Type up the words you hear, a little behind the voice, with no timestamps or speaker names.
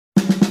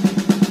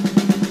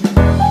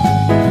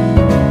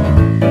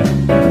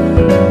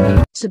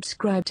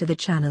Subscribe to the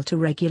channel to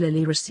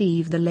regularly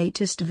receive the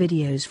latest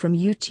videos from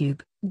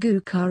YouTube.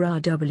 Goo Car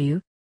RW.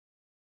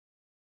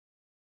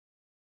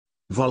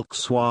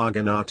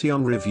 Volkswagen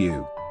Arteon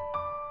review.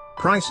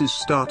 Prices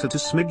start at a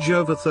smidge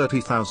over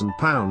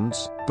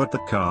 £30,000, but the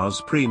car's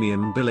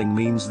premium billing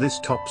means this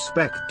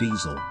top-spec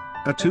diesel,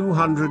 a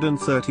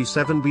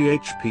 237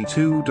 bhp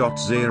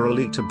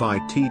 2.0-litre by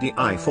TDI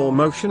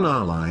 4Motion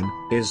R-Line,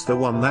 is the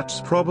one that's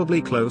probably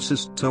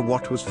closest to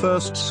what was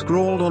first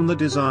scrawled on the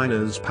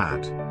designer's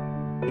pad.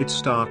 It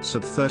starts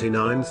at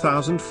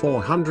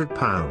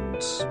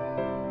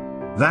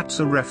 £39,400. That's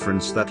a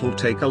reference that'll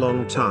take a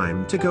long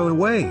time to go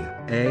away,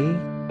 eh?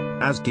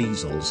 As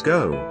diesels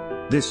go,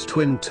 this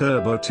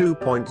twin-turbo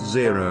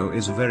 2.0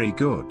 is very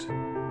good.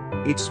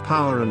 Its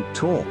power and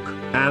torque,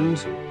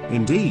 and,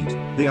 indeed,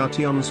 the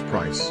Arteon's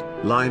price,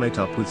 line it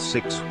up with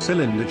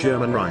six-cylinder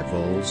German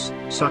rivals,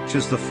 such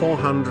as the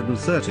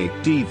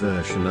 430D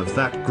version of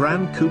that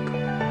Gran Coupe.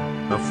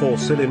 A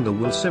four-cylinder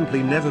will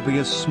simply never be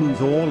as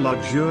smooth or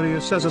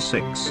luxurious as a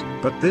six,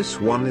 but this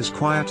one is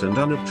quiet and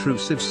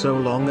unobtrusive so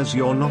long as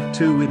you're not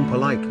too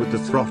impolite with the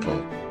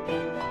throttle.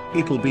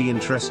 It'll be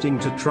interesting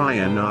to try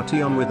an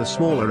Arteon with a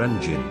smaller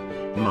engine,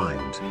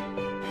 mind.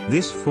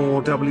 This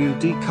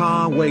 4WD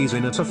car weighs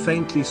in at a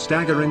faintly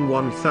staggering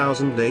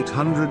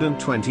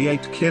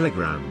 1,828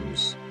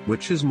 kilograms,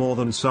 which is more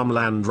than some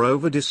Land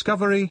Rover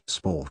Discovery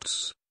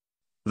Sports.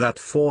 That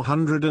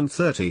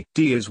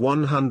 430D is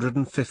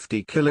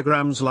 150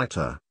 kilograms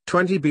lighter,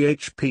 20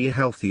 bhp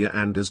healthier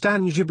and as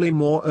tangibly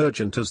more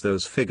urgent as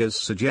those figures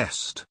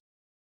suggest.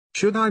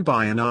 Should I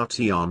buy an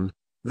Arteon,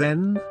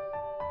 then?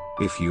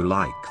 If you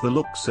like the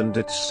looks and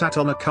it's sat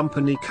on a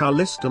company car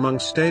list among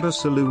stable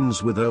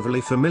saloons with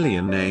overly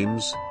familiar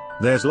names,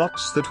 there's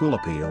lots that will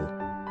appeal.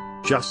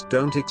 Just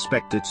don't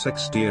expect its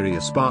exterior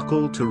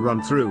sparkle to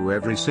run through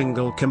every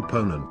single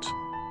component.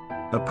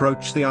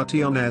 Approach the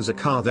Arteon as a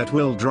car that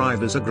will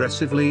drive as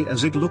aggressively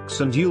as it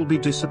looks and you'll be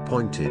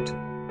disappointed.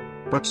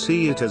 But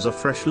see it as a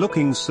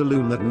fresh-looking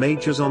saloon that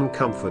majors on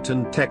comfort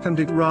and tech, and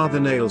it rather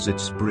nails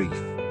its brief.